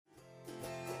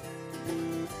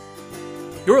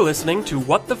You're listening to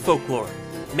What the Folklore,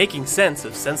 making sense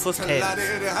of senseless tales.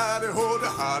 Tra-la-di-di-hi-di-ho,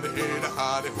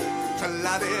 da-hi-di-hi-di-ho,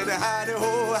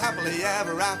 tra-la-di-di-hi-di-ho, happily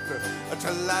ever after.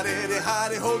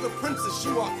 Tra-la-di-di-hi-di-ho, the princess, she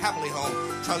walked happily home.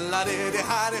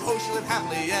 Tra-la-di-di-hi-di-ho, she lived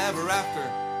happily ever after.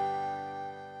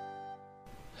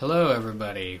 Hello,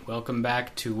 everybody. Welcome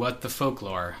back to What the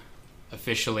Folklore.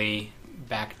 Officially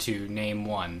back to name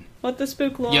one. What the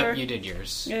Spooklore Yep, you did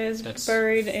yours. is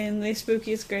buried in the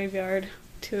spookiest graveyard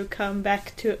to come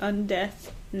back to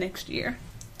undeath next year.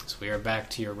 So we are back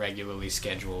to your regularly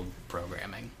scheduled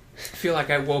programming. I feel like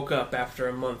I woke up after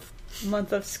a month. A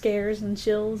month of scares and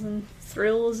chills and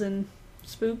thrills and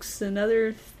spooks and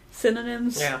other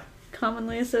synonyms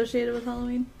commonly associated with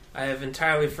Halloween. I have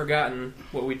entirely forgotten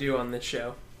what we do on this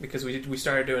show because we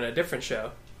started doing a different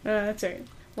show. That's right.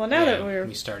 Well, now that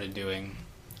we started doing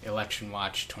Election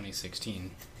Watch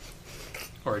 2016.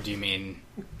 Or do you mean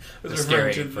the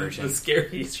scary version? The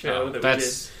scary show that we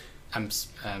did.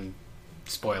 I'm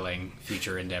spoiling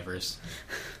future endeavors.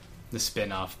 The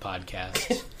spin-off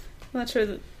podcast. I'm not sure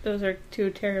that those are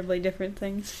two terribly different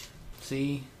things.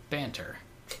 See? Banter.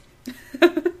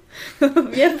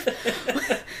 Yep.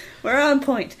 We're on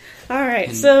point.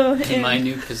 Alright, In my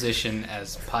new position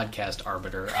as podcast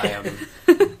arbiter, I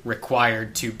am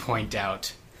required to point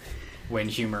out when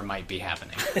humor might be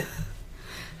happening.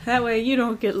 That way you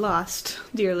don't get lost,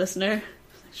 dear listener.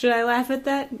 Should I laugh at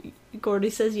that?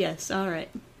 Gordy says yes. Alright.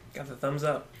 Got the thumbs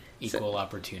up. Equal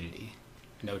opportunity.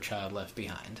 No child left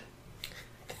behind.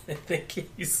 I think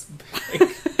he's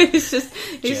he's just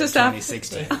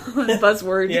 2016.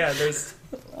 Buzzword. Yeah, there's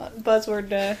buzzword.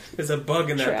 There's a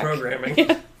bug in that track. programming.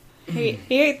 Yeah. He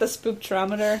ate the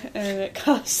spooktrometer, and it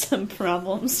caused some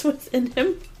problems within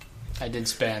him. I did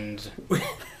spend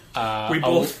a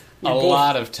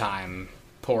lot of time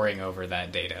poring over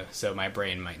that data, so my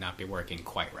brain might not be working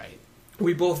quite right.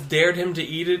 We both dared him to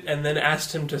eat it and then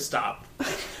asked him to stop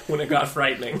when it got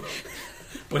frightening.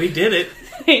 But he did it.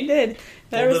 He did.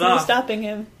 There was no off. stopping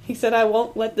him. He said, I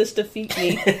won't let this defeat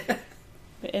me.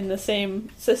 In the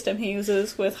same system he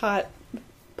uses with hot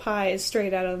pies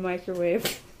straight out of the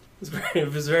microwave.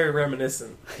 It was very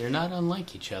reminiscent. They're not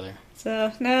unlike each other.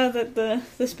 So now that the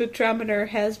spooktrometer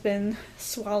has been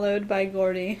swallowed by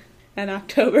Gordy and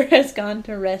October has gone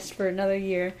to rest for another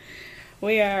year,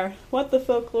 we are What the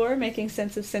Folklore, making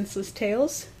sense of senseless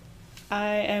tales.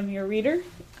 I am your reader,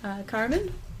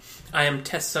 Carmen. I am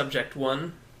Test Subject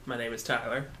 1. My name is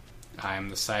Tyler. I am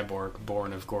the cyborg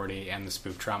born of Gordy and the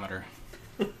spooktrometer.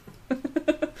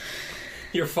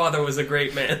 Your father was a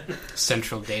great man.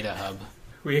 Central data hub.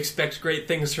 We expect great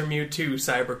things from you too,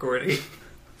 Cyber Gordy.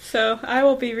 So I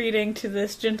will be reading to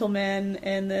this gentleman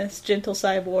and this gentle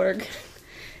cyborg.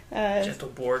 Gentle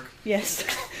Borg. Yes.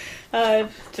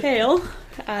 Tale.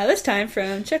 This time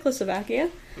from Czechoslovakia.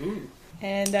 Ooh.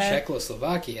 And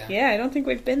Czechoslovakia? Yeah, I don't think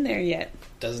we've been there yet.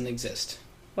 Doesn't exist.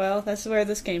 Well, that's where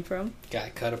this came from.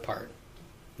 Got cut apart.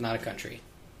 Not a country.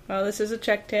 Well, this is a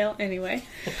Czech tale anyway.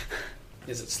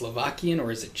 Is it Slovakian or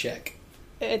is it Czech?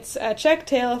 It's a Czech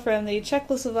tale from the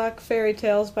Czechoslovak Fairy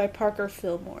Tales by Parker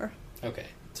Fillmore. Okay.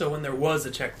 So when there was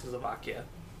a Czechoslovakia.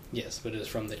 Yes, but it is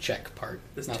from the Czech part,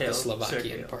 This not the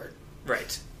Slovakian part.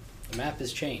 Right. The map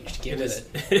has changed. Get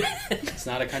with it. It's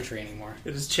not a country anymore.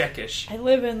 It is Czechish. I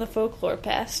live in the folklore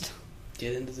past.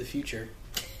 Get into the future.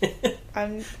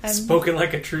 I'm Spoken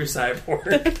like a true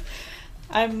cyborg.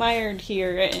 I'm mired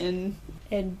here in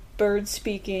bird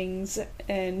speakings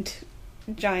and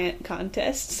giant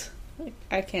contests.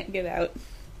 I can't get out.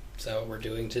 Is that what we're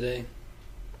doing today?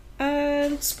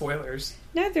 Spoilers.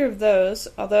 Neither of those,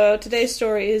 although today's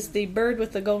story is The Bird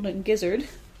with the Golden Gizzard,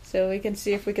 so we can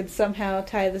see if we can somehow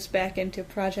tie this back into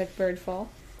Project Birdfall.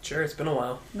 Sure, it's been a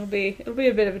while. It'll be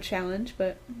a bit of a challenge,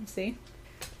 but we'll see.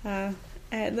 And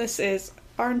this is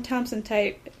Arn Thompson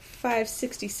type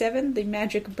 567, The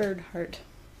Magic Bird Heart.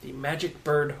 The Magic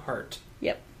Bird Heart.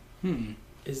 Yep.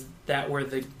 Is that where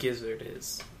the gizzard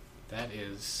is? That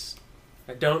is...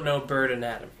 I don't know bird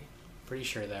anatomy. Pretty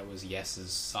sure that was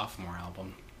Yes's sophomore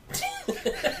album.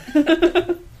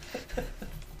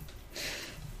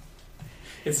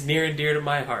 It's near and dear to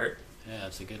my heart. Yeah,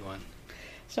 that's a good one.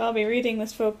 So I'll be reading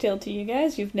this folktale to you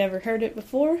guys. You've never heard it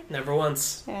before. Never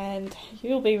once. And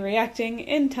you'll be reacting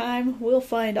in time. We'll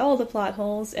find all the plot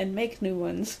holes and make new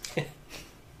ones.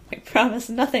 I promise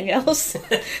nothing else.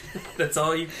 That's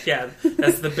all you... Yeah,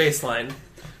 that's the baseline.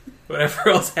 Whatever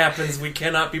else happens, we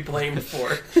cannot be blamed for.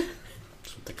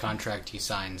 That's what the contract you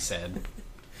signed said.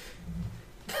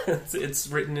 It's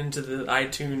written into the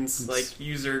iTunes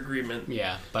user agreement.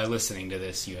 Yeah, by listening to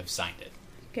this, you have signed it.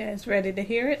 You guys ready to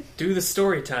hear it? Do the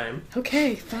story time.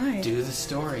 Okay, fine. Do the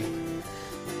story.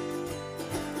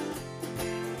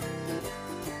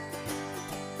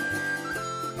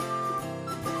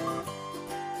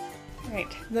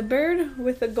 Alright, The Bird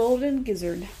with the Golden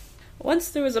Gizzard. Once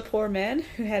there was a poor man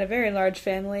who had a very large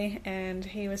family, and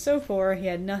he was so poor he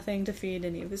had nothing to feed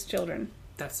any of his children.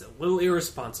 That's a little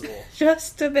irresponsible.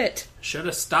 Just a bit. Should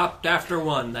have stopped after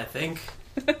one, I think.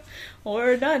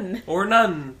 Or none. Or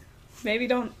none. Maybe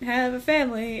don't have a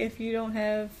family if you don't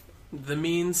have... The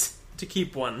means to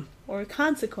keep one. Or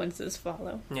consequences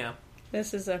follow. Yeah.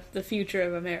 This is the future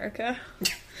of America.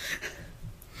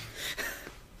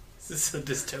 Is this a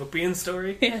dystopian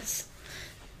story? Yes.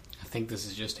 I think this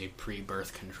is just a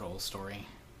pre-birth control story.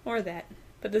 Or that.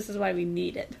 But this is why we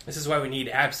need it. This is why we need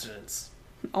abstinence.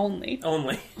 Only.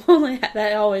 Only. Only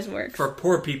that always works. For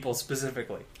poor people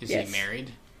specifically. Is Yes. he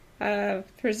married?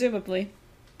 Presumably.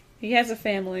 He has a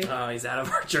family. Oh, he's out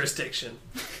of our jurisdiction.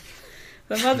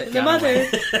 The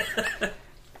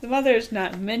mother's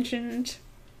not mentioned.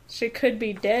 She could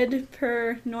be dead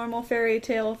per normal fairy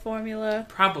tale formula,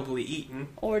 Probably eaten.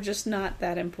 or just not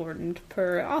that important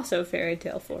per also fairy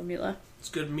tale formula. It's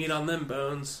good meat on them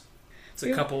bones. It's a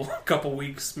You- couple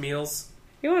weeks meals.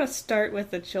 You want to start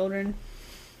with the children?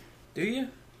 Do you?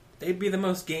 They'd be the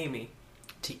most gamey.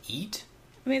 To eat?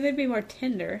 I mean, they'd be more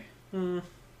tender. Hmm.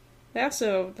 They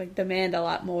also demand a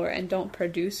lot more and don't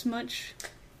produce much.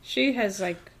 She has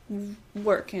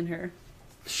work in her.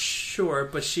 Sure,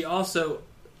 but she also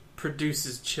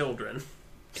produces children.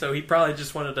 So he probably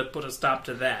just wanted to put a stop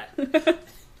to that.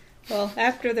 Well,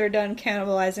 after they're done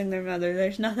cannibalizing their mother,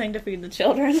 there's nothing to feed the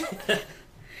children.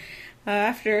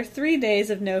 After 3 days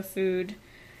of no food,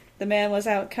 the man was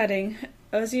out cutting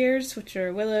osiers, which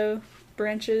are willow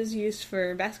branches used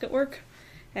for basket work.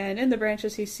 And in the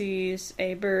branches he sees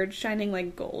a bird shining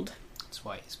like gold. That's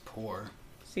why he's poor.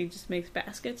 So he just makes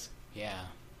baskets. Yeah.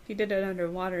 If he did it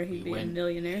underwater, he'd He be a went-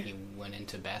 millionaire. He went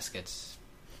into baskets,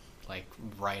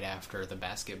 right after the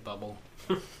basket bubble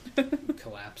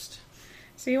collapsed.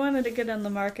 So he wanted to get on the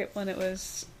market when it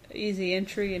was easy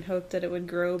entry and hoped that it would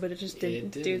grow, but it just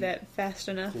didn't do didn't. that fast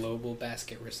enough. Global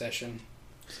basket recession.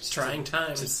 Trying It's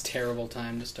times. a terrible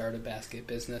time to start a basket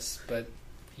business, but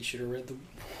he should have read the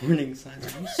warning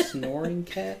signs. Are you snoring,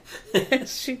 cat?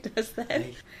 She does that.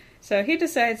 So he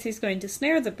decides he's going to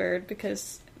snare the bird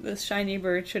because the shiny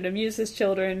bird should amuse his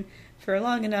children for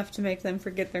long enough to make them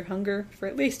forget their hunger for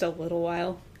at least a little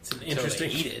while. It's an Until they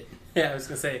interesting. eat it. Yeah, I was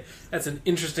gonna say that's an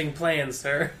interesting plan,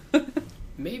 sir.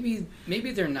 Maybe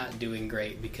they're not doing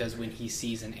great because when he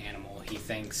sees an animal, he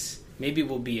thinks maybe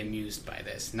we'll be amused by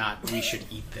this, not we should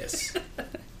eat this.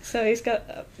 So he's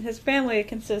got his family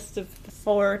consists of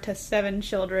 4 to 7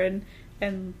 children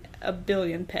and 1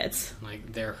 billion pets.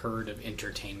 Like their herd of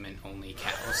entertainment-only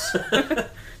cows.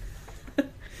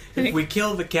 If we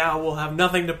kill the cow, we'll have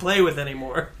nothing to play with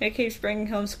anymore. He keeps bringing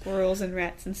home squirrels and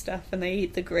rats and stuff, and they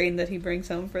eat the grain that he brings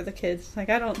home for the kids. Like,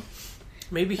 I don't...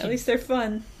 Maybe At least they're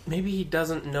fun. maybe he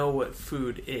doesn't know what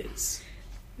food is.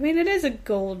 I mean, it is a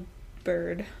gold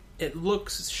bird. It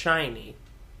looks shiny.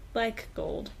 Like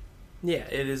gold. Yeah,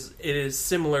 it is. It is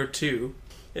similar to.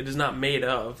 It is not made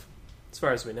of, as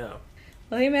far as we know.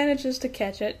 Well, he manages to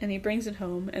catch it, and he brings it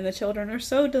home, and the children are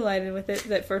so delighted with it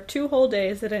that for 2 whole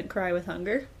days they didn't cry with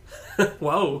hunger.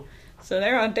 Whoa! So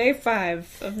they're on day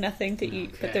 5 of nothing to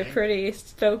eat, but they're Okay. pretty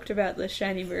stoked about the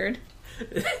shiny bird.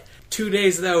 2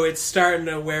 days though, it's starting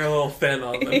to wear a little thin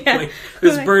on them. Yeah. Like,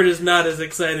 this bird is not as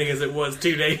exciting as it was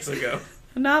 2 days ago.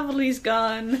 The novelty's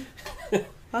gone.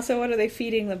 Also, what are they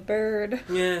feeding the bird?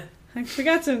 Yeah. We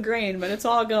got some grain, but it's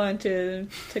all going to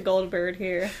Goldbird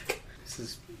here. This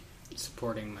is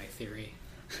supporting my theory.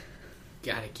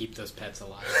 Gotta keep those pets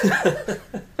alive.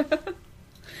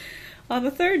 On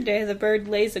the 3rd day, the bird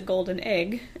lays a golden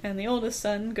egg, and the oldest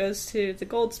son goes to the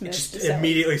goldsmith Just to sell it.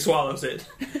 immediately swallows it.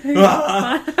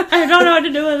 Ah, I don't know what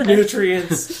to do with it.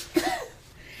 nutrients.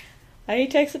 He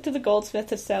takes it to the goldsmith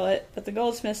to sell it, but the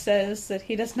goldsmith says that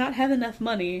he does not have enough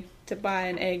money to buy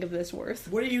an egg of this worth.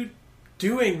 What are you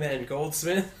doing then,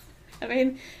 Goldsmith? I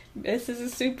mean, this is a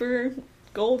super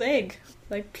gold egg.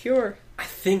 Like, pure. I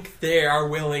think they are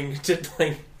willing to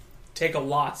take a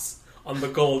loss on the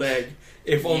gold egg,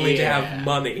 if only to Yeah. have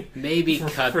money. Maybe For-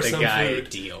 cut for the some guy a food.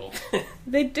 deal.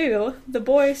 They do. The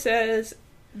boy says,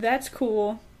 "That's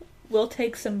cool. We'll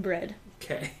take some bread."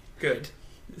 Okay, good.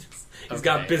 He's Okay.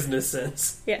 got business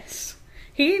sense. Yes.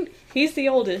 He's the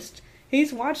oldest.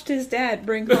 He's watched his dad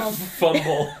bring home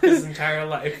Fumble his entire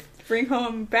life.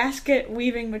 basket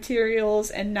weaving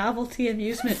materials and novelty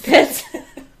amusement pets.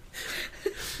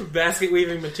 Basket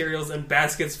weaving materials and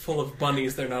baskets full of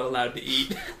bunnies they're not allowed to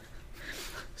eat.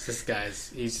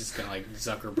 This he's just gonna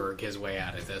Zuckerberg his way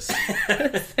out of this.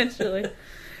 Essentially.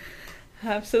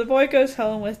 So the boy goes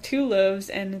home with 2 loaves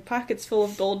and pockets full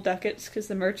of gold ducats because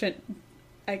the merchant,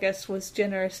 I guess, was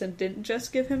generous and didn't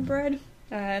just give him bread.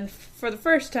 And for the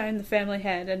first time, the family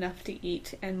had enough to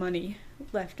eat and money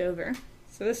left over.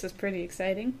 So this is pretty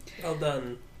exciting. Well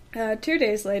done. 2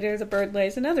 days later, the bird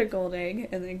lays another gold egg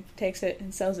and then takes it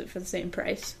and sells it for the same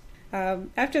price.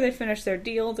 After they finish their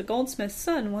deal, the goldsmith's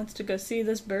son wants to go see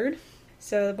this bird.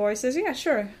 So the boy says, yeah,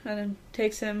 sure, and then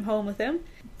takes him home with him.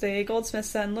 The goldsmith's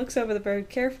son looks over the bird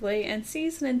carefully and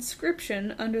sees an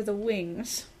inscription under the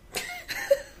wings.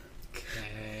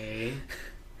 Okay.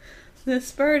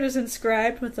 This bird is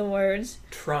inscribed with the words,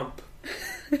 Trump.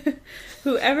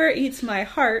 "Whoever eats my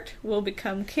heart will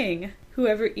become king.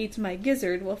 Whoever eats my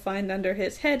gizzard will find under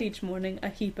his head each morning a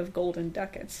heap of golden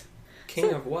ducats."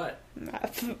 King of what?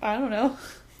 I don't know.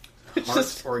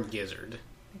 Heart or gizzard?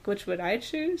 Like, which would I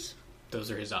choose? Those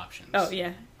are his options. Oh,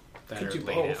 yeah. That Could are you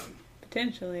laid both? out.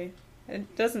 Potentially.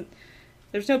 It doesn't...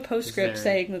 There's no postscript there-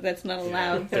 saying that that's not Yeah,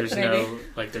 allowed. but there's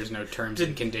maybe. there's no terms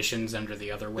and conditions under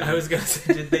the other wing. I was gonna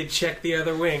say, did they check the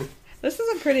other wing This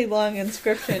is a pretty long for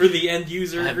inscription. the end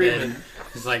user I bet agreement?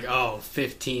 it's like,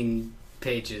 15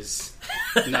 pages.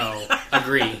 No,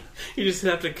 agree. You just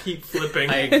have to keep flipping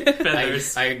I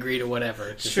feathers. I agree to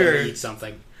whatever. Just Sure. let me eat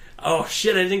something. Oh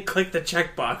shit! I didn't click the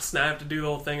checkbox. Now I have to do the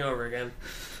whole thing over again.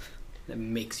 That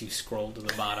makes you scroll to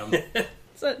the bottom.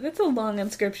 So that's a long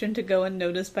inscription to go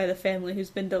unnoticed by the family who's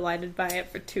been delighted by it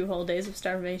for 2 whole days of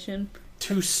starvation.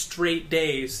 2 straight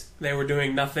days they were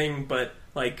doing nothing but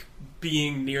like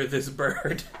being near this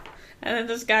bird. And then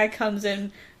this guy comes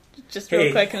in just real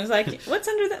Hey. quick and is like, "What's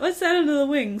under that? What's that under the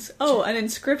wings? Oh, an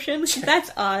inscription?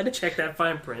 That's odd. Check that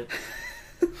fine print.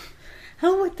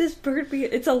 How would this bird be?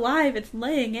 It's alive. It's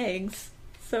laying eggs.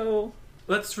 So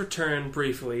Let's return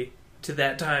briefly to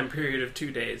that time period of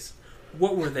 2 days.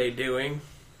 What were they doing?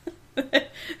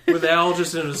 Were they all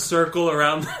just in a circle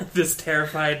around this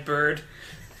terrified bird?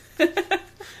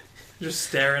 Just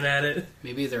staring at it?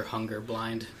 Maybe they're hunger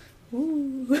blind.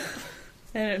 ooh,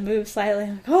 and it moves slightly.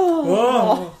 I'm like,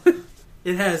 oh, Whoa!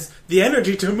 It has the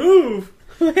energy to move!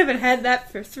 we haven't had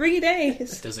that for 3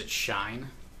 days. Does it shine?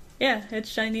 Yeah, it's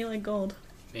shiny like gold.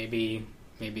 Maybe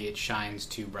it shines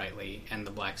too brightly, and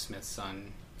the blacksmith's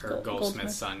son or Goldsmith.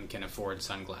 goldsmith's son can afford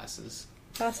sunglasses.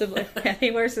 Possibly. Yeah,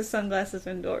 he wears his sunglasses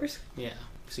indoors. Yeah,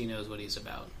 because he knows what he's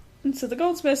about. And so the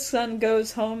goldsmith's son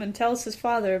goes home and tells his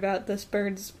father about this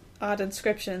bird's odd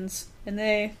inscriptions. And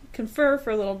they confer for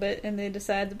a little bit, and they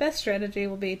decide the best strategy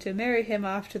will be to marry him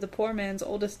off to the poor man's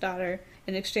oldest daughter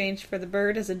in exchange for the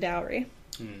bird as a dowry.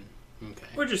 Okay.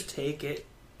 Or just take it.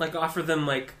 Like, offer them,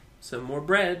 like, some more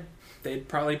bread. They'd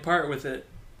probably part with it.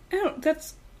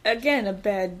 That's, again, a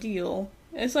bad deal.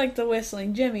 It's like the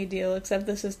Whistling Jimmy deal, except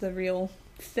this is the real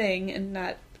thing and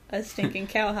not a stinking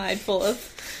cowhide full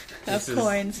of This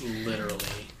coins. is literally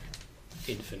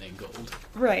infinite gold.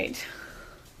 Right.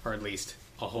 Or at least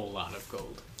a whole lot of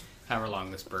gold. However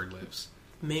long this bird lives.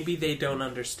 Maybe they don't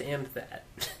understand that.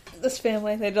 This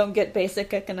family, they don't get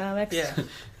basic economics. Yeah. That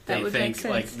They would make think,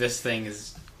 sense. like, this thing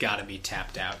has got to be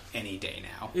tapped out any day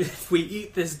now. If we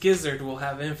eat this gizzard, we'll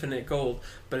have infinite gold.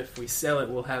 But if we sell it,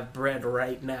 we'll have bread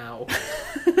right now.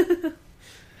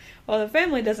 Well, the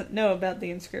family doesn't know about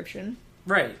the inscription.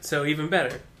 Right, so even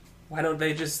better. Why don't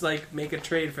they just, like, make a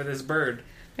trade for this bird?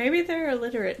 Maybe they're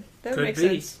illiterate. That would Could make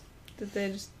be. sense. That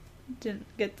they just didn't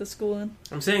get the schooling.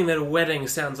 I'm saying that a wedding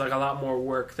sounds like a lot more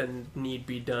work than need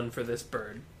be done for this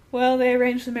bird. Well, they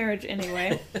arranged the marriage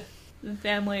anyway. The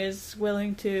family is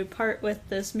willing to part with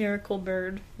this miracle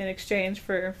bird in exchange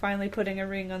for finally putting a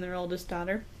ring on their oldest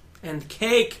daughter. And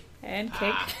cake! And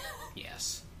cake.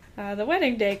 Yes. The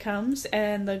wedding day comes,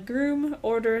 and the groom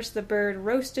orders the bird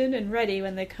roasted and ready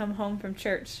when they come home from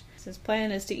church. His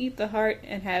plan is to eat the heart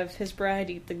and have his bride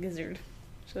eat the gizzard.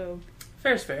 So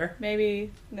Fair's fair.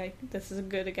 maybe like this is a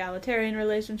good egalitarian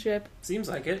relationship, Seems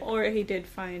like it. or he did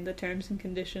find the terms and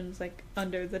conditions like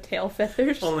under the tail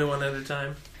feathers. Only one at a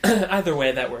time. Either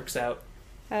way, that works out.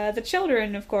 The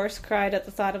children, of course, cried at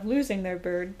the thought of losing their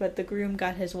bird, but the groom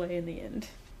got his way in the end.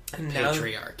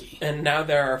 Patriarchy. And now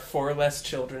there are 4 less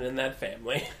children in that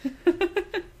family.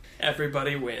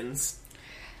 Everybody wins.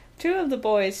 2 of the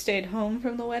boys stayed home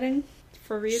from the wedding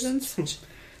for reasons.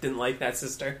 Didn't like that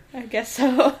sister. I guess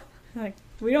so. Like,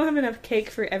 we don't have enough cake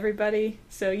for everybody,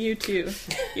 so you two,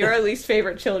 you're our least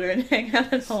favorite children, hang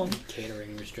out at home.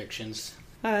 Catering restrictions.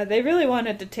 They really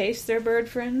wanted to taste their bird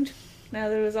friend, now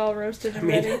that it was all roasted I and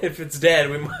mean, ready. if it's dead,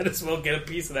 we might as well get a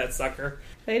piece of that sucker.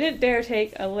 They didn't dare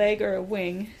take a leg or a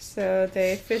wing, so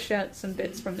they fish out some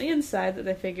bits from the inside that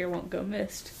they figure won't go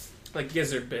missed. Like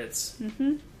gizzard bits.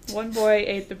 One boy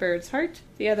ate the bird's heart,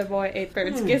 the other boy ate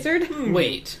bird's gizzard.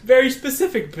 Wait. Very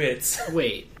specific bits.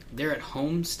 Wait. They're at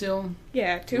home still?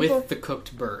 Yeah, 2 With boys. the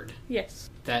cooked bird. Yes.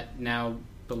 That now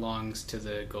belongs to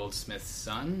the goldsmith's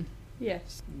son?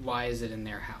 Yes. Why is it in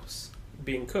their house?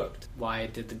 Being cooked. Why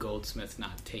did the goldsmith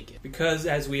not take it? Because,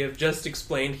 as we have just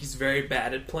explained, he's very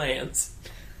bad at plans.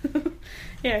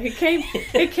 Yeah, he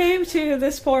came to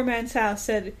this poor man's house,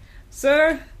 said,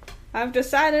 "Sir, I've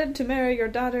decided to marry your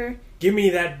daughter Give me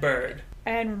that bird.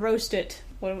 and roast it.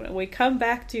 When we come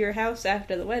back to your house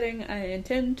after the wedding, I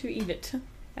intend to eat it."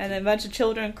 And then a bunch of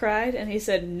children cried, and he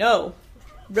said, "No,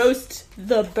 roast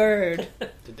the bird."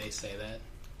 Did they say that?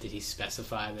 Did he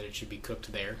specify that it should be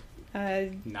cooked there?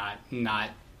 Uh, Not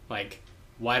like,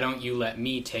 why don't you let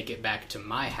me take it back to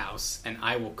my house and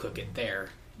I will cook it there?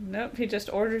 nope, he just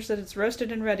orders that it's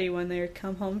roasted and ready when they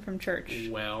come home from church.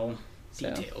 Well,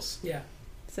 So. details. Yeah,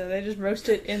 So they just roast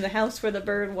it in the house where the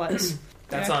bird was.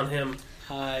 that's Yeah. on him.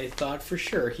 I thought for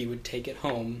sure he would take it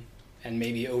home and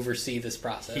maybe oversee this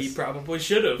process. He probably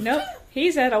should have. Nope,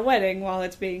 he's at a wedding while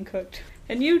it's being cooked.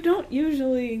 And you don't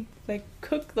usually,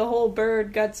 cook the whole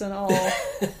bird, guts and all.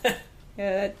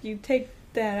 Yeah, you take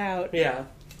that out. Yeah.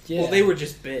 Yeah. Well, they were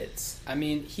just bits. I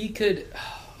mean, he could...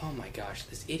 Oh my gosh,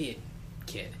 this idiot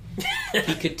kid.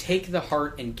 He could take the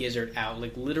heart and gizzard out,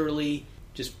 literally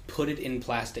just put it in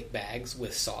plastic bags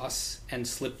with sauce and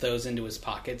slip those into his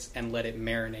pockets and let it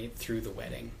marinate through the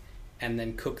wedding. And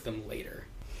then cook them later.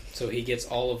 So he gets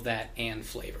all of that and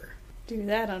flavor. Do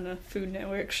that on a Food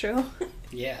Network show.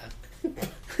 Yeah.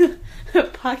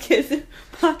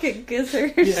 Pocket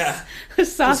gizzards. Yeah.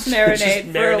 Sauce Just marinade for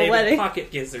a marinated wedding.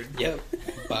 pocket gizzard. Yep.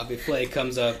 Bobby Flay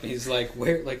comes up and he's like,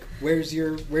 where's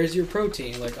your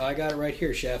protein? Like, oh, I got it right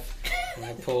here, chef. And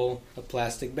I pull a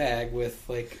plastic bag with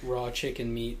raw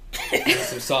chicken meat and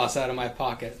some sauce out of my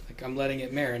pocket. Like, I'm letting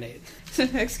it marinate.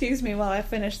 Excuse me while I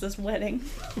finish this wedding.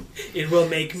 It will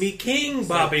make me king,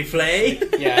 Bobby Flay.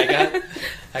 Yeah,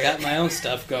 I got my own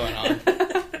stuff going on.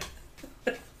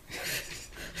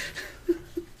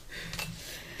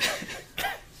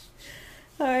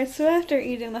 Alright, so after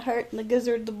eating the heart and the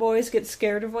gizzard, the boys get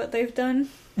scared of what they've done.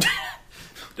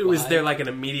 Was Why? there an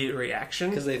immediate reaction?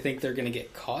 Because they think they're going to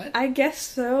get caught? I guess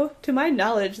so. To my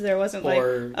knowledge, there wasn't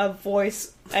Or- a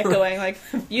voice echoing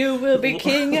 "You will be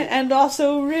king and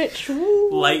also rich."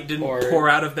 Woo. Light didn't Or- pour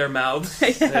out of their mouths.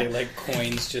 They,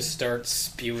 coins just start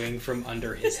spewing from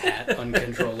under his hat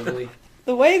uncontrollably.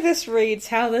 The way this reads,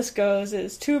 how this goes,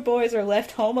 is two boys are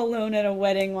left home alone at a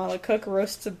wedding while a cook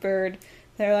roasts a bird.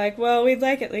 They're like, "Well, we'd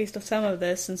like at least some of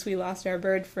this since we lost our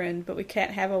bird friend, but we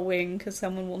can't have a wing because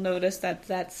someone will notice that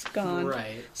that's gone."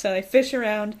 Right. So they fish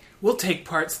around, We'll take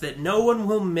parts that no one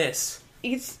will miss.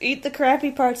 eat the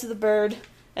crappy parts of the bird,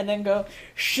 and then go,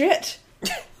 "Shit!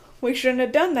 We shouldn't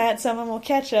have done that, someone will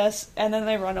catch us," and then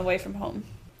they run away from home.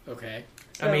 Okay.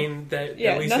 I mean, at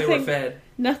yeah, least they were fed.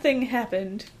 Nothing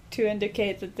happened to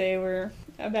indicate that they were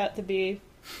about to be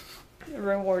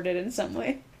rewarded in some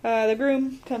way. The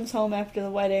groom comes home after the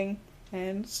wedding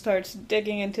and starts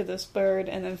digging into this bird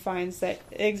and then finds that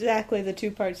exactly the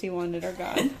two parts he wanted are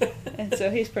gone. And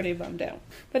so he's pretty bummed out.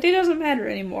 But he doesn't matter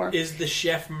anymore. Is the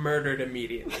chef murdered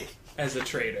immediately as a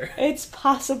traitor? It's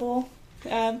possible,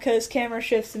 because camera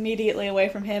shifts immediately away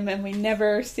from him and we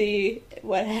never see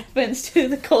what happens to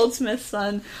the goldsmith's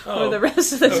son or the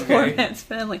rest of this poor man's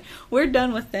family. We're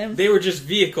done with them. They were just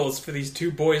vehicles for these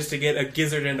two boys to get a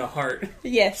gizzard and a heart.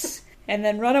 Yes. And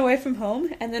then run away from home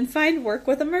and then find work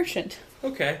with a merchant.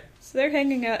 Okay. So they're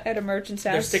hanging out at a merchant's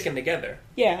house. They're sticking together.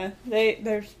 Yeah, they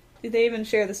even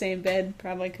share the same bed,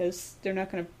 probably because they're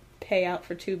not going to pay out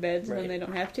for two beds when Right. they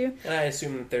don't have to. And I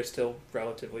assume that they're still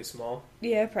relatively small.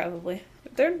 Yeah, probably.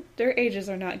 Their ages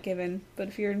are not given, but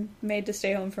if you're made to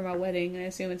stay home from a wedding, I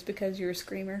assume it's because you're a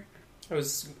screamer. I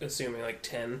was assuming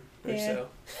 10 or Yeah.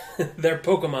 so. They're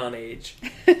Pokemon age.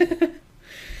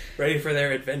 Ready for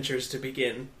their adventures to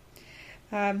begin.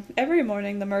 Every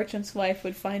morning, the merchant's wife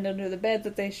would find under the bed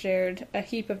that they shared a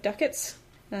heap of ducats,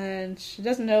 and she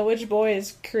doesn't know which boy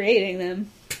is creating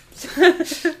them.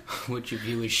 Which of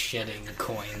you is shedding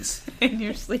coins? In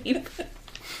your sleep.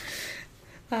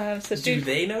 Do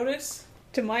they notice?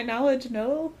 To my knowledge,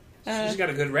 no. She's got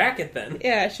a good racket then.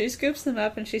 Yeah, she scoops them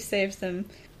up and she saves them.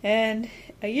 And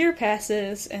a year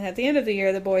passes, and at the end of the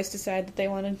year, the boys decide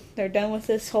that they're done with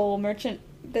this whole merchant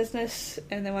business,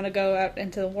 and they want to go out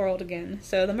into the world again.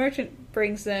 So the merchant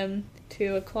brings them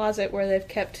to a closet where they've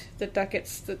kept the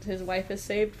ducats that his wife has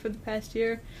saved for the past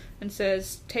year, and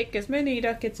says, "Take as many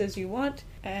ducats as you want,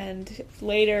 and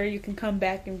later you can come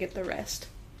back and get the rest."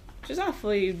 Which is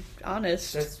awfully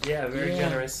honest. That's very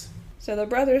generous. So the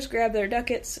brothers grab their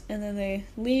ducats, and then they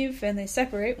leave, and they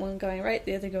separate, one going right,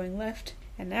 the other going left.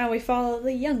 And now we follow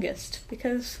the youngest,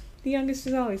 because the youngest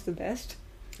is always the best.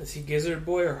 Is he Gizzard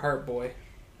Boy or Heart Boy?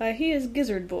 He is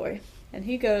Gizzard Boy, and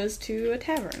he goes to a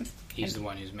tavern. He's the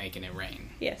one who's making it rain.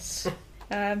 Yes.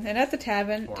 And at the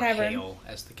tavern, Or hail,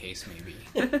 as the case may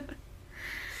be.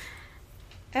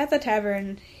 At the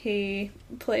tavern, he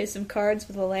plays some cards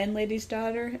with the landlady's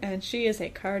daughter, and she is a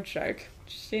card shark.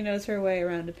 She knows her way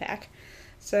around a pack.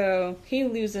 So he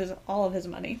loses all of his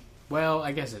money. Well,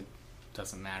 I guess it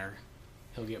doesn't matter.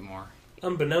 He'll get more.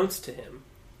 Unbeknownst to him.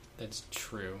 That's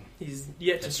true. He's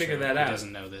yet That's to figure true. that He out.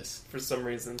 doesn't know this. For some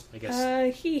reason. I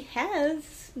guess. He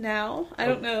has now. I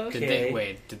don't know.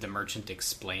 Did the merchant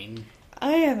explain?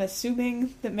 I am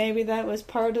assuming that maybe that was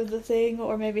part of the thing,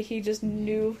 or maybe he just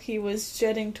knew he was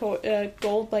shedding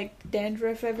gold like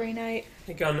dandruff every night.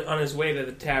 I think on his way to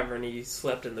the tavern, he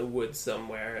slept in the woods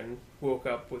somewhere and woke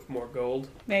up with more gold.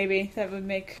 Maybe that would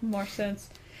make more sense.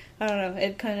 I don't know.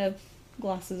 It kind of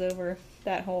glosses over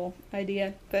that whole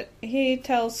idea. But he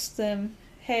tells them,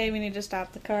 hey, we need to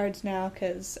stop the cards now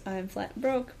because I'm flat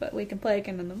broke, but we can play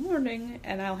again in the morning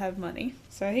and I'll have money.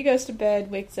 So he goes to bed,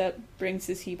 wakes up, brings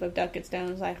his heap of ducats down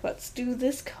and is like, let's do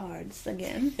this cards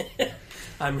again.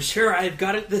 I'm sure I've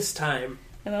got it this time.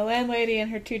 And the landlady and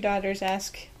her 2 daughters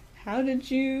ask, how did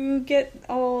you get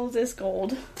all this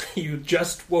gold? You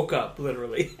just woke up,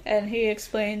 literally. And he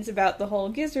explains about the whole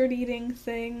gizzard eating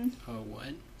thing. Oh,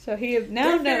 what? So he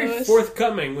now They're knows... very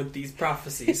forthcoming with these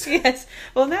prophecies. Yes.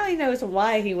 Well, now he knows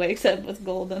why he wakes up with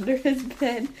gold under his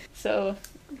bed. So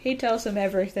he tells them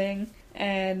everything.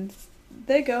 And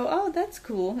they go, oh, that's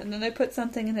cool. And then they put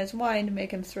something in his wine to make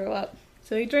him throw up.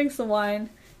 So he drinks the wine.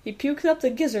 He pukes up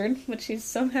the gizzard, which he's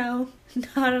somehow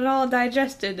not at all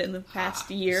digested in the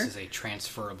past year. This is a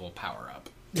transferable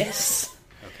power-up. Yes.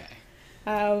 Okay.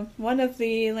 One of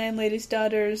the landlady's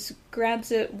daughters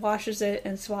grabs it, washes it,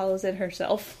 and swallows it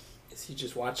herself. Is he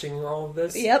just watching all of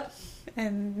this? Yep.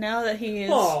 And now that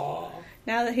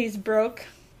he's broke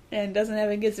and doesn't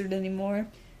have a gizzard anymore,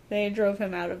 they drove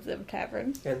him out of the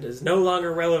tavern. And is no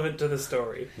longer relevant to the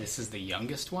story. This is the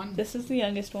youngest one? This is the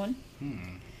youngest one.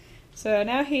 So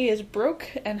now he is broke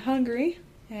and hungry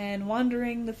and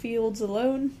wandering the fields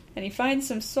alone. And he finds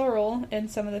some sorrel in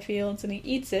some of the fields and he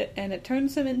eats it and it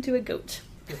turns him into a goat.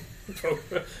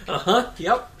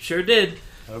 Yep, sure did.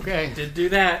 Okay. Did do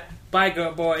that. Bye,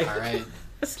 goat boy. All right.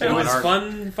 It was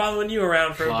fun following you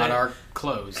around for a Plot bit. arc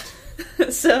closed.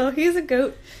 So he's a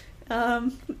goat,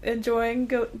 enjoying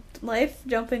goat life,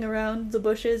 jumping around the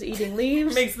bushes, eating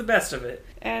leaves. Makes the best of it.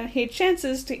 And he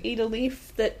chances to eat a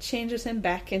leaf that changes him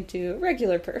back into a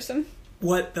regular person.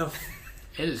 What the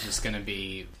It is just going to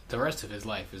be... The rest of his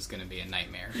life is going to be a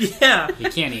nightmare. Yeah. He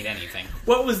can't eat anything.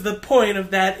 What was the point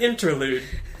of that interlude?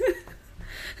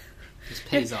 This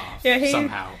pays off Yeah,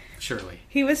 somehow, surely.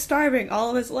 He was starving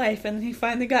all of his life, and he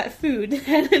finally got food,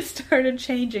 and it started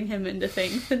changing him into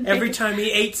things. And Every time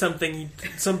he ate something,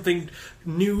 some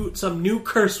new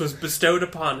curse was bestowed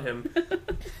upon him.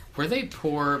 Were they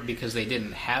poor because they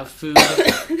didn't have food,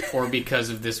 or because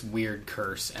of this weird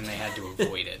curse and they had to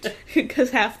avoid it?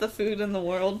 Because half the food in the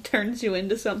world turns you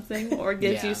into something, or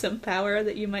gives Yeah. you some power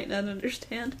that you might not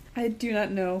understand. I do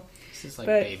not know. This is like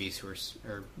But- babies who are,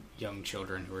 or young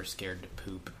children who are scared to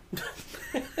poop.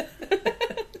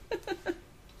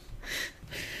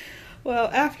 Well,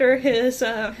 after his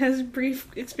brief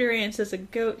experience as a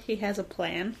goat, he has a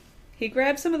plan. He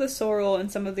grabs some of the sorrel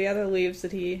and some of the other leaves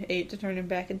that he ate to turn him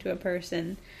back into a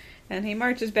person, and he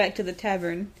marches back to the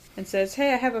tavern and says,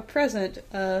 hey, I have a present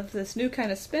of this new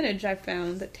kind of spinach I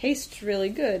found that tastes really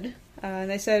good.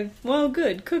 And they said, well,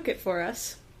 good, cook it for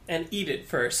us. And eat it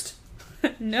first.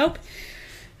 Nope.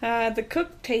 The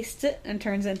cook tastes it and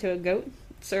turns into a goat.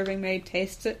 Serving maid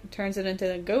tastes it and turns it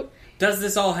into a goat. Does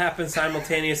this all happen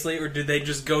simultaneously, or do they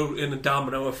just go in a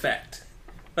domino effect?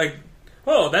 Like,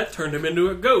 oh, that turned him into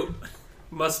a goat.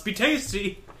 Must be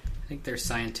tasty. I think their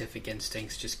scientific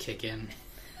instincts just kick in.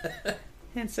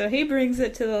 And so he brings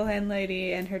it to the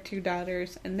landlady and her 2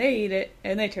 daughters, and they eat it,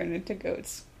 and they turn into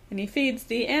goats. And he feeds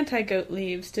the anti-goat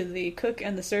leaves to the cook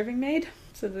and the serving maid,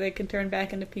 so that they can turn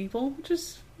back into people, which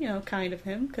is, kind of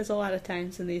him, because a lot of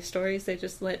times in these stories they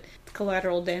just let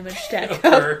collateral damage stack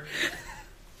up.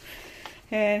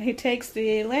 And he takes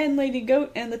the landlady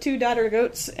goat and the 2 daughter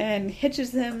goats and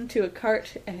hitches them to a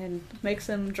cart and makes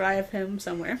them drive him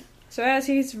somewhere. So as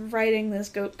he's riding this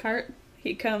goat cart,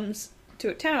 he comes to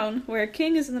a town where a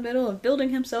king is in the middle of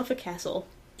building himself a castle.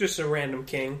 Just a random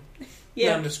king.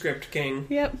 Yeah. Nondescript king.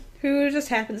 Yep. Who just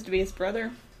happens to be his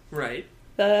brother. Right.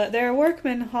 There are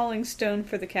workmen hauling stone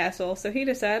for the castle, so he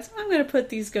decides, I'm going to put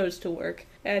these goats to work.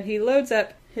 And he loads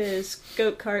up his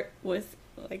goat cart with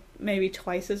maybe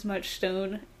twice as much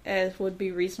stone as would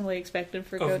be reasonably expected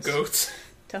for goats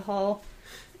to haul.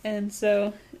 And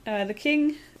so the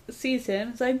king sees him.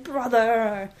 It's like,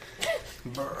 brother!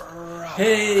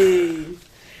 Hey!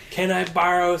 Can I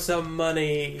borrow some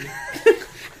money?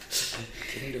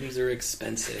 Kingdoms are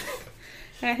expensive.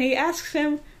 And he asks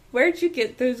him, "Where'd you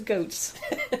get those goats?"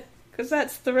 Because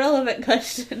that's the relevant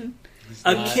question.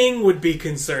 A king would be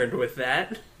concerned with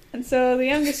that. And so the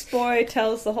youngest boy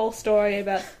tells the whole story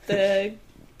about the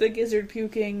gizzard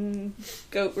puking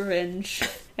goat revenge.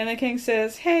 And the king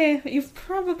says, "Hey, you've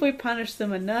probably punished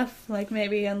them enough. Like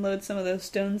maybe unload some of those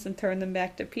stones and turn them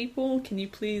back to people. Can you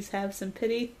please have some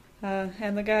pity?"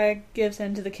 And the guy gives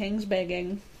in to the king's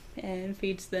begging and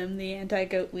feeds them the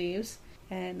anti-goat leaves.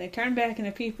 And they turn back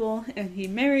into people, and he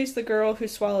marries the girl who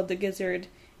swallowed the gizzard,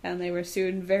 and they were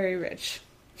soon very rich.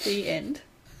 The end.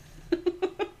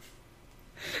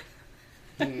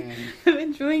 I'm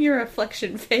enjoying your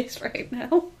reflection face right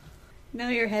now. Now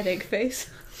your headache face.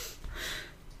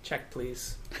 Check,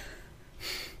 please.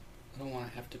 I don't want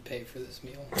to have to pay for this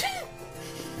meal.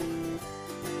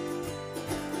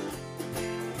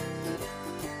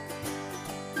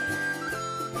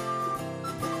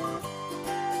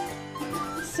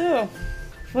 So,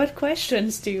 what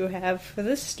questions do you have for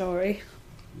this story?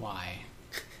 Why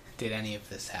did any of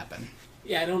this happen?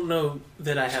 Yeah, I don't know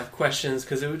that I have questions,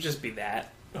 because it would just be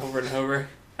that, over and over.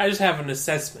 I just have an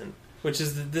assessment, which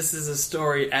is that this is a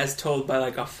story as told by,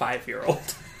 like, a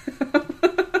 5-year-old.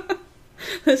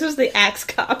 This is the Axe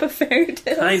Cop of fairy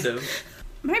tales. Kind of.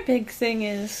 My big thing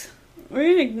is, we're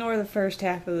going to ignore the first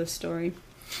half of the story.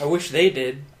 I wish they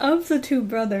did. Of the two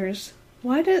brothers,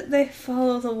 why did they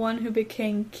follow the one who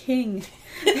became king?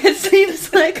 It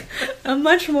seems like a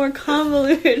much more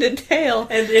convoluted tale.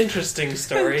 And interesting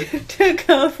story. To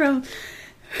go from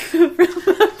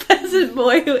a peasant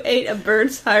boy who ate a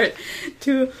bird's heart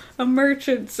to a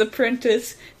merchant's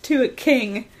apprentice to a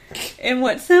king in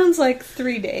what sounds like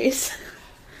 3 days.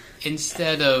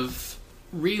 Instead of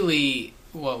really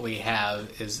what we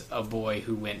have is a boy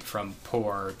who went from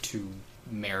poor to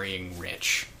marrying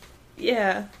rich.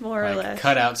 Yeah, more or Like, less.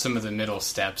 cut out some of the middle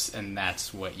steps and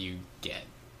that's what you get.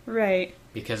 Right.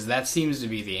 Because that seems to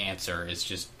be the answer, is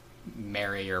just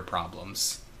marry your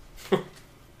problems.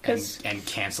 and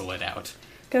cancel it out.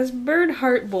 Because Bird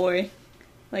Heart Boy,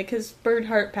 like his Bird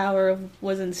Heart power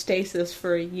was in stasis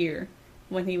for a year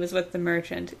when he was with the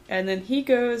merchant. And then he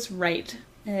goes right,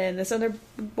 and this other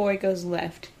boy goes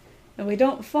left. And we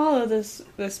don't follow this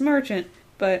merchant,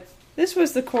 but this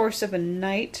was the course of a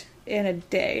night and a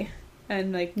day.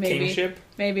 And like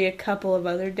maybe a couple of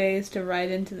other days to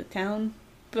ride into the town.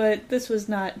 But this was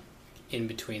not In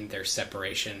between their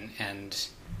separation and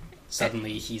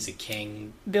suddenly he's a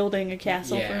king. building a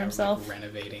castle for himself. Like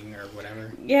renovating or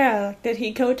whatever. Yeah, like, did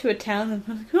he go to a town and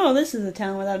like, oh, this is a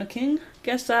town without a king?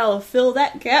 Guess I'll fill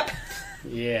that gap.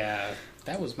 Yeah,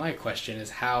 that was my question, is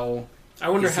how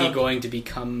Is he going to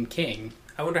become king?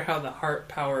 I wonder how the heart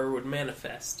power would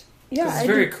manifest. Yeah, It's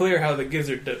very clear how the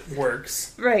gizzard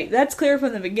works. right. That's clear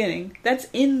from the beginning. That's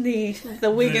in the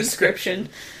wig inscription.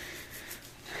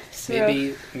 So,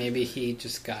 Maybe he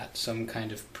just got some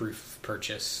kind of proof of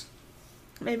purchase,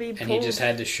 maybe and he just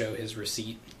had to show his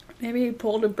receipt. Maybe he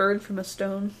pulled a bird from a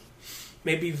stone.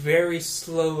 Maybe very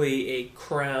slowly a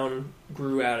crown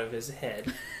grew out of his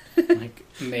head.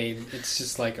 It's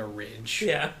just like a ridge.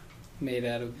 Yeah. Made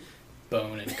out of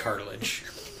bone and cartilage.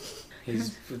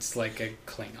 It's like a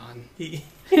Klingon.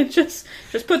 just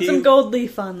put some gold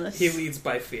leaf on this. He leads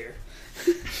by fear.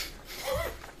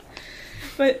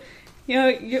 But you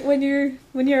know, when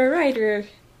you're a writer,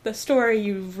 the story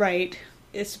you write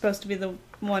is supposed to be the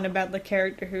one about the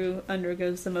character who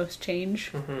undergoes the most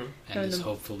change. Mm-hmm. And is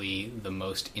hopefully the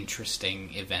most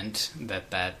interesting event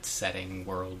that setting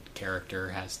world character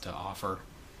has to offer.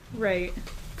 Right.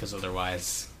 Because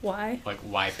otherwise... Why? Like,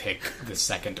 why pick the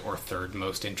second or third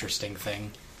most interesting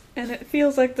thing? And it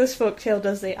feels like this folktale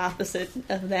does the opposite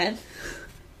of that.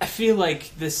 I feel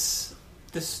like this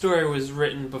story was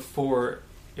written before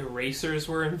erasers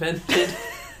were invented.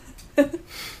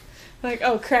 Like,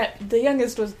 oh crap, the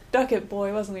youngest was Ducket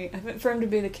Boy, wasn't he? I meant for him to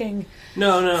be the king.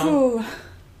 No. Whew.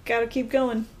 Gotta keep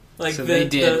going. Like so they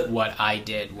did what I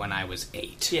did when I was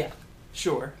 8. Yeah,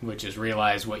 sure. Which is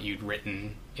realize what you'd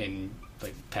written in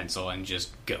like pencil and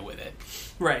just go with it.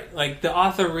 Right. Like the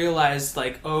author realized,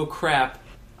 like, oh crap,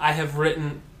 I have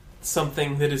written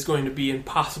something that is going to be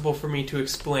impossible for me to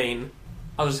explain.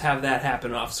 I'll just have that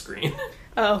happen off screen.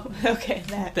 Oh, okay,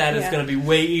 that is going to be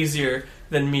way easier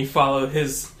than me follow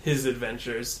his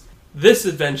adventures. This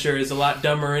adventure is a lot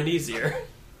dumber and easier.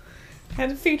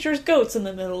 And it features goats in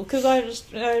the middle, because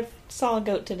I saw a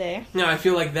goat today. No, I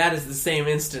feel like that is the same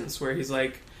instance where he's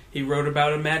like, he wrote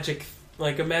about a magic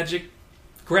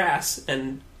grass,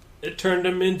 and it turned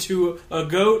him into a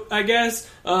goat, I guess,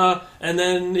 and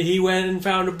then he went and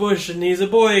found a bush, and he's a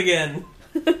boy again.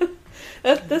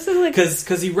 This is like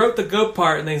Because he wrote the goat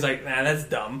part, and then he's like, nah, that's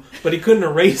dumb. But he couldn't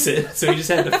erase it, so he just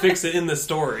had to fix it in the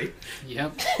story.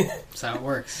 Yep, that's how it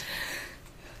works.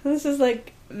 this is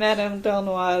like Madame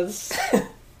Delnois.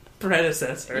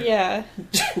 Predecessor. Yeah,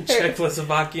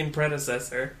 Czechoslovakian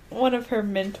predecessor. one of her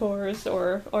mentors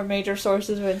or major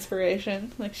sources of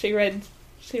inspiration. Like she read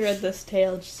this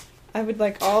tale. Just, I would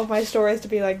like all of my stories to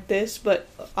be like this, but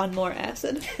on more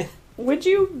acid. Would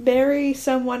you marry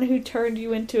someone who turned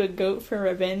you into a goat for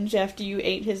revenge after you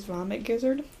ate his vomit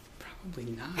gizzard?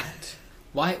 Probably not.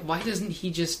 Why doesn't he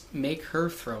just make her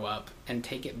throw up and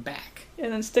take it back?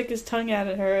 And then stick his tongue out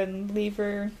at her and leave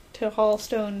her to haul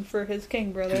stone for his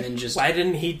king brother. And then just Why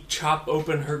didn't he chop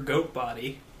open her goat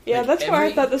body? Yeah, like that's where I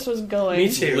every- thought this was going.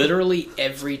 Me too. literally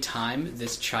every time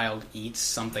this child eats,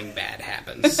 something bad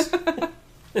happens.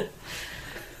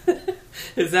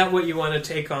 Is that what you want to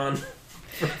take on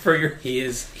for your He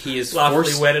is lawfully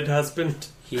forced. wedded husband?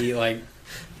 He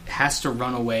has to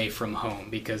run away from home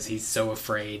because he's so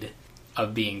afraid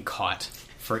of being caught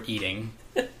for eating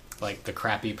like the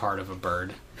crappy part of a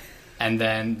bird. And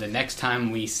then the next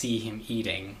time we see him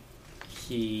eating,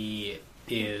 he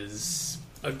is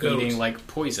A goat. eating like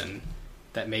poison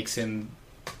that makes him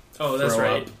Oh, that's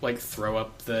right. throw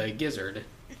up the gizzard.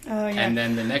 Oh yeah, And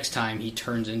then the next time he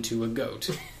turns into a goat.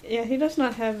 yeah. He does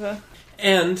not have a.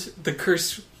 And the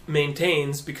curse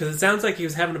maintains because it sounds like he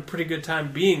was having a pretty good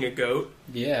time being a goat,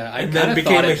 Yeah, I and kind then of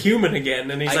became thought a it, human again.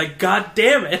 And he's I- like, "God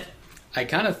damn it!" I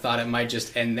kind of thought it might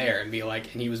just end there and be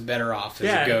like, and he was better off as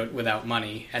Yeah. a goat without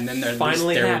money, and then there, at least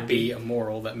Finally there happy. would be a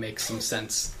moral that makes some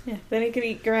sense. Yeah, then he could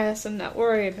eat grass and not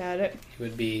worry about it. It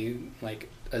would be like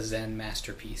a Zen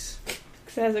masterpiece.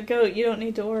 Because as a goat, you don't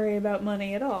need to worry about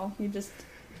money at all. You just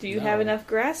do you have No. enough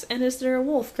grass, and is there a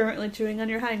wolf currently chewing on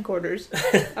your hindquarters?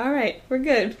 All right, we're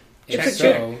good. If Check,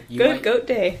 so, you Good might, goat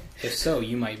day. if so,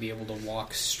 you might be able to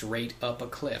walk straight up a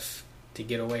cliff to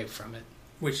get away from it.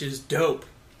 Which is dope,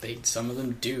 Some of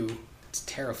them do. It's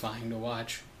terrifying to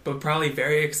watch. but probably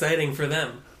very exciting for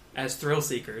them as thrill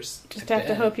seekers. Just I have to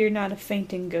bet. hope you're not a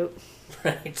fainting goat.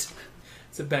 Right?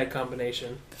 It's a bad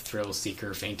combination. The thrill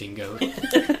seeker fainting goat.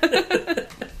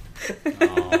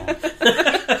 Aw.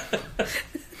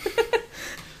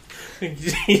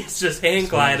 He's just hang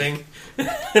gliding,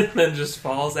 and then just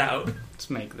falls out. Let's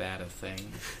make that a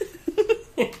thing.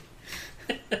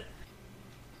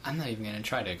 I'm not even going to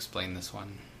try to explain this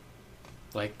one.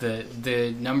 Like,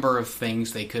 the number of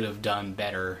things they could have done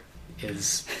better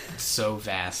is so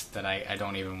vast that I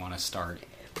don't even want to start.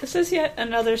 This is yet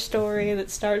another story that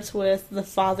starts with the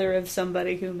father of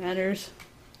somebody who matters.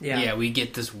 Yeah. We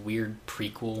get this weird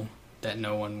prequel that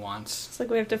no one wants. It's like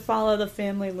we have to follow the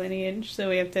family lineage, so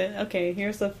we have to, okay,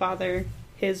 here's the father,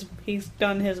 he's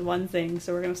done his one thing,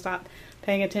 so we're going to stop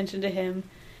paying attention to him.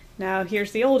 Now,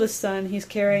 here's the oldest son, he's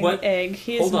carrying What? the egg.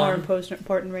 He is Hold more on.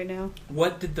 important right now.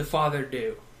 What did the father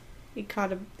do? He caught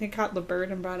the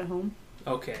bird and brought it home.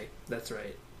 Okay, that's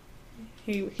right.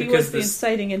 He Because was the this-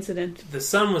 inciting incident. The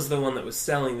son was the one that was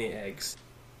selling the eggs.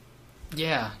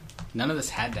 Yeah, none of this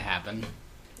had to happen.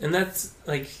 And that's,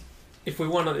 like, if we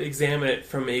want to examine it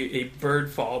from a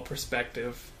bird fall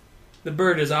perspective, the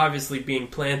bird is obviously being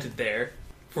planted there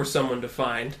for someone to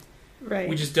find. Right.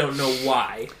 We just don't know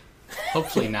why.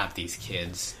 Hopefully not these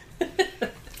kids.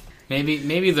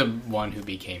 Maybe the one who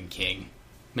became king.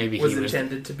 Maybe Was he was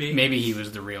intended to be. maybe he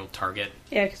was the real target.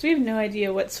 Yeah, because we have no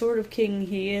idea what sort of king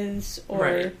he is or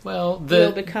Right. Well,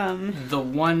 will become. the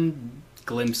one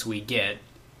glimpse we get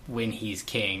when he's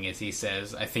king is he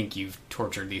says, "I think you've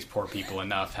tortured these poor people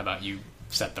enough. How about you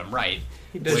set them right?"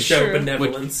 He does Which- show True.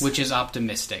 benevolence. Which is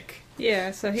optimistic.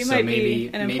 Yeah, so he So might maybe-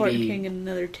 be an important maybe- king in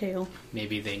another tale.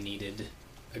 Maybe they needed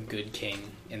a good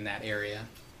king in that area.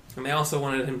 And they also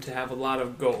wanted him to have a lot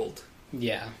of gold.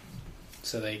 Yeah.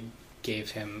 So they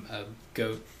gave him a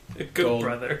goat A good gold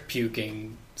brother.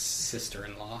 puking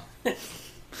sister-in-law.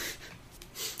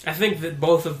 I think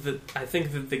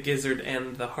that the gizzard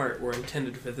and the heart were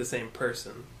intended for the same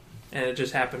person. And it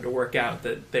just happened to work out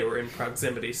that they were in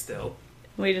proximity still.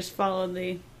 We just followed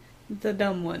the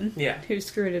dumb one Yeah. who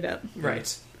screwed it up.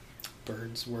 Right.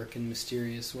 Birds work in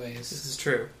mysterious This ways. is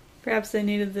true. Perhaps they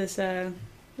needed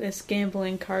this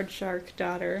gambling card shark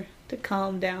daughter to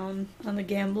calm down on the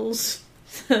gambles.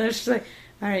 So they're just like,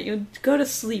 all right, you go to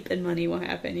sleep and money will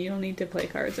happen. You don't need to play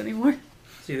cards anymore.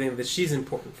 So you think that she's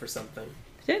important for something.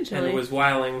 Potentially. And was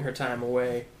whiling her time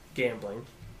away gambling.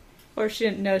 Or she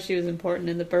didn't know she was important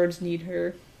and the birds need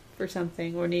her for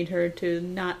something, or need her to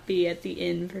not be at the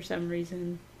inn for some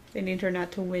reason. They need her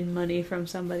not to win money from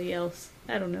somebody else.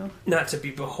 I don't know. Not to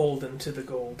be beholden to the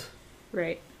gold.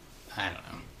 Right. I don't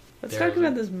know. Let's There talk was a-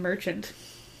 about this merchant.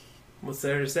 What's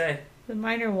there to say? the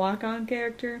minor walk-on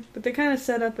character, but they kind of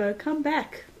set up a come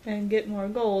back and get more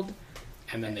gold,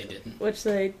 And then they didn't. which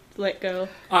they let go.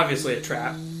 Obviously a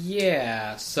trap.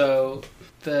 Yeah, so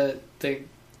the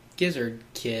Gizzard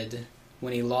kid,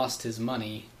 when he lost his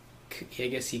money, I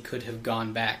guess he could have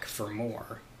gone back for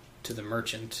more to the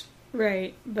merchant.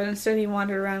 Right, but instead he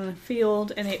wandered around the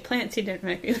field and ate plants he didn't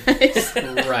recognize.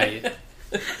 Right.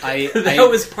 That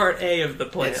was part A of the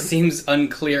plan. It seems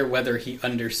unclear whether he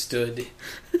understood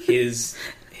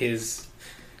his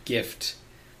gift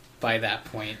by that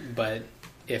point, but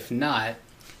if not,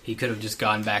 he could have just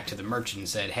gone back to the merchant and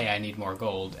said, "Hey, I need more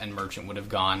gold," and merchant would have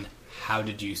gone, "How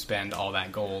did you spend all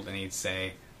that gold?" And he'd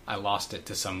say, "I lost it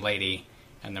to some lady,"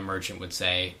 and the merchant would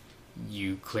say,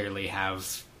 "You clearly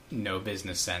have no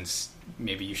business sense.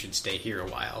 Maybe you should stay here a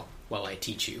while I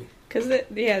teach you." Because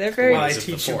they're very While I Ways of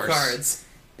the teach you Force. cards.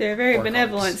 they're very Or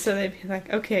benevolent. cards. So they'd be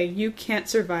like, "Okay, you can't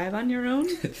survive on your own,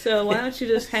 so why don't you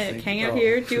just hang out oh.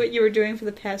 here, do what you were doing for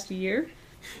the past year,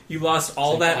 You lost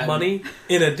all It's like, that I'm- money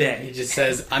in a He day. just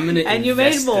says, "I'm going to and you made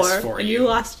invest more, this for and you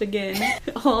lost again,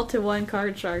 all to one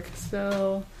card shark."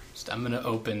 So I'm going to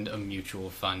open a mutual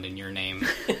fund in your name.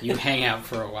 You hang out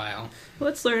for a while.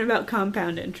 let's learn about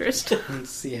compound interest. Let's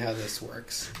see how this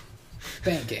works.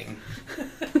 Banking.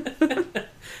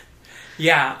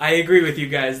 Yeah, I agree with you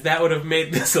guys. That would have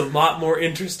made this a lot more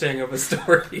interesting of a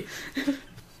story.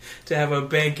 To have a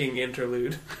banking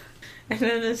interlude. And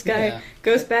then this guy Yeah.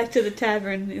 goes back to the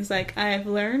tavern. He's like, "I have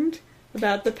learned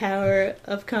about the power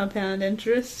of compound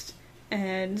interest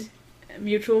and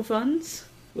mutual funds,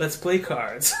 Let's play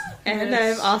cards. and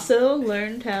Yes. I've also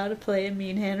learned how to play a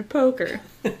mean hand of poker.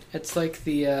 It's like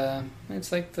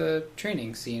the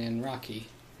training scene in Rocky.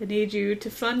 I need you to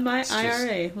fund my It's just-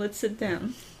 IRA. Let's sit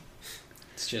down."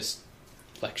 It's just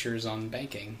lectures on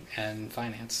banking and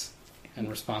finance and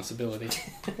responsibility.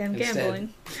 And Instead.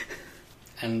 gambling.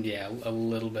 And yeah, a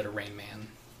little bit of Rain Man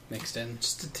mixed in.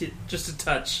 Just a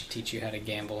touch. Teach you how to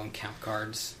gamble and count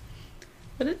cards.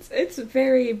 But it's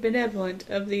very benevolent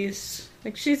of these.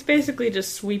 Like, she's basically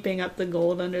just sweeping up the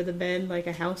gold under the bed like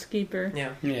a housekeeper,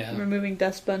 Yeah. Yeah. removing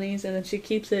dust bunnies, and then she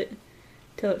keeps it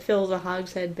till it fills a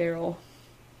hogshead barrel.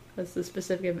 That's the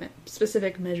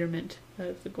specific measurement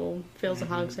of the gold. Fills a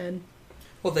hogshead.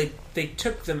 Well, they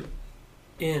took them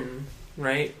in,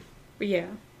 right? But yeah,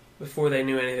 Before they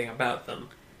knew anything about them.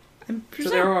 I'm So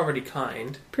they were already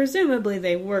kind. presumably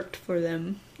they worked for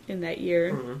them in that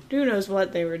year. Mhm. Who knows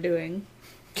what they were doing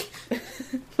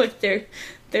with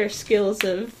their skills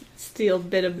of steal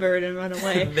bit of bird and run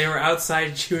away. They were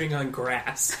outside chewing on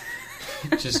grass.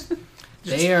 Just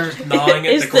they are Gnawing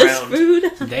at Is the this ground. food?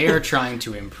 they are trying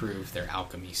to improve their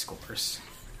alchemy scores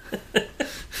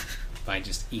by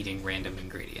just eating random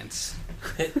ingredients.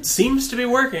 It seems to be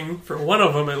working, for one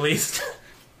of them at least.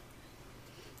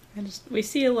 We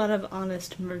see a lot of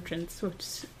honest merchants, which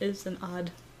is an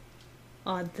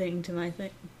odd thing to my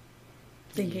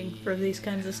thinking for these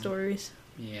kinds of Yeah. stories.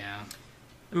 Yeah.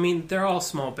 I mean, they're all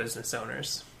small business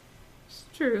owners. It's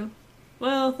true.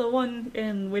 Well, the one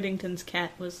in Whittington's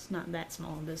cat was not that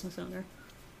small a business owner.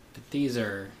 But these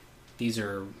are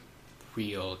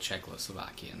real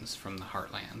Czechoslovakians from the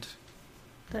heartland.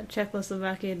 That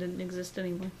Czechoslovakia didn't exist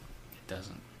anymore. It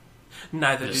doesn't.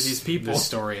 Neither do these people. This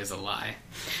story is a lie.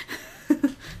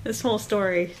 This whole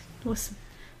story was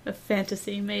a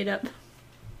fantasy made up.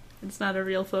 It's not a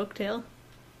real folk tale.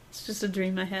 It's just a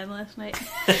dream I had last night.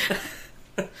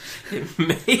 It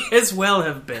may as well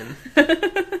have been.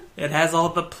 It has all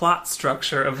the plot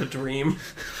structure of a dream.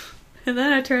 And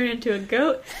then I turned into a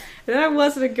goat. And then I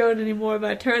wasn't a goat anymore,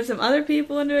 but I turned some other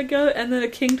people into a goat, and then a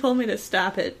king told me to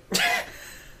stop it.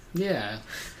 Yeah.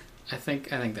 I think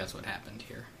that's what happened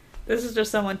here. This is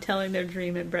just someone telling their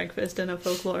dream at breakfast, and a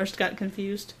folklorist got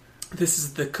confused. This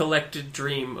is the collected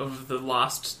dream of the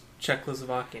lost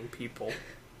Czechoslovakian people.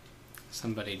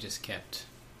 Somebody just kept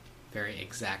very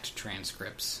exact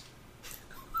transcripts.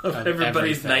 Of Of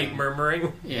everybody's everything. night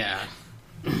murmuring. Yeah.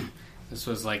 This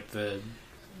was like the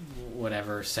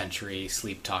whatever century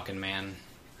sleep talking man,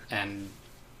 and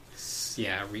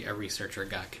yeah, a researcher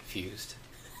got confused.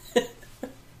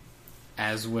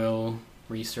 As will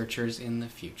researchers in the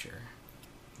future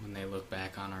when they look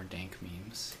back on our dank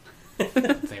memes.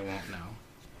 They won't know.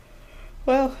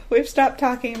 Well, we've stopped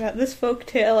talking about this folk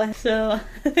tale, so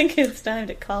I think it's time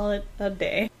to call it a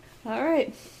day.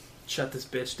 Alright, Shut this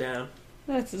bitch down.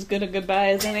 that's as good a goodbye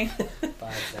as any.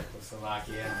 Bye,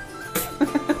 Czechoslovakia.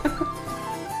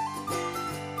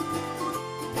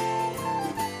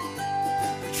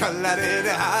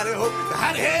 Tra-la-dee-dee-hi-dee-ho,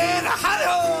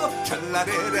 hi-dee-hi-dee-ho,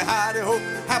 tra-la-dee-dee-hi-dee-ho,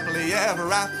 happily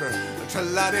ever after.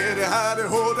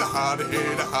 Tra-la-dee-dee-hi-dee-ho,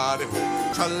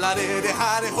 hi-dee-hi-dee-ho,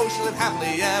 tra-la-dee-dee-hi-dee-ho, she lived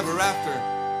happily ever after.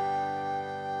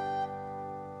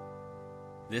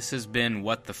 This has been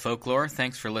What the Folklore.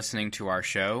 Thanks for listening to our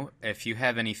show. If you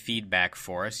have any feedback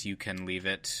for us, you can leave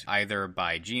it either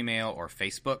by Gmail or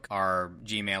Facebook. Our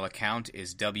Gmail account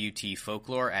is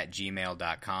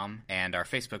wtfolklore@gmail.com, and our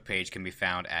Facebook page can be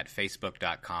found at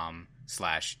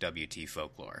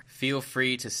facebook.com/WTfolklore. Feel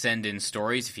free to send in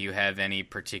stories if you have any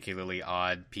particularly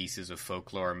odd pieces of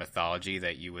folklore or mythology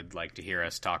that you would like to hear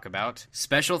us talk about.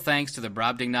 Special thanks to the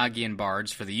Brobdingnagian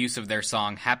Bards for the use of their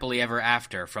song Happily Ever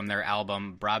After from their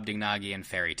album Brobdingnagian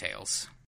Fairy Tales.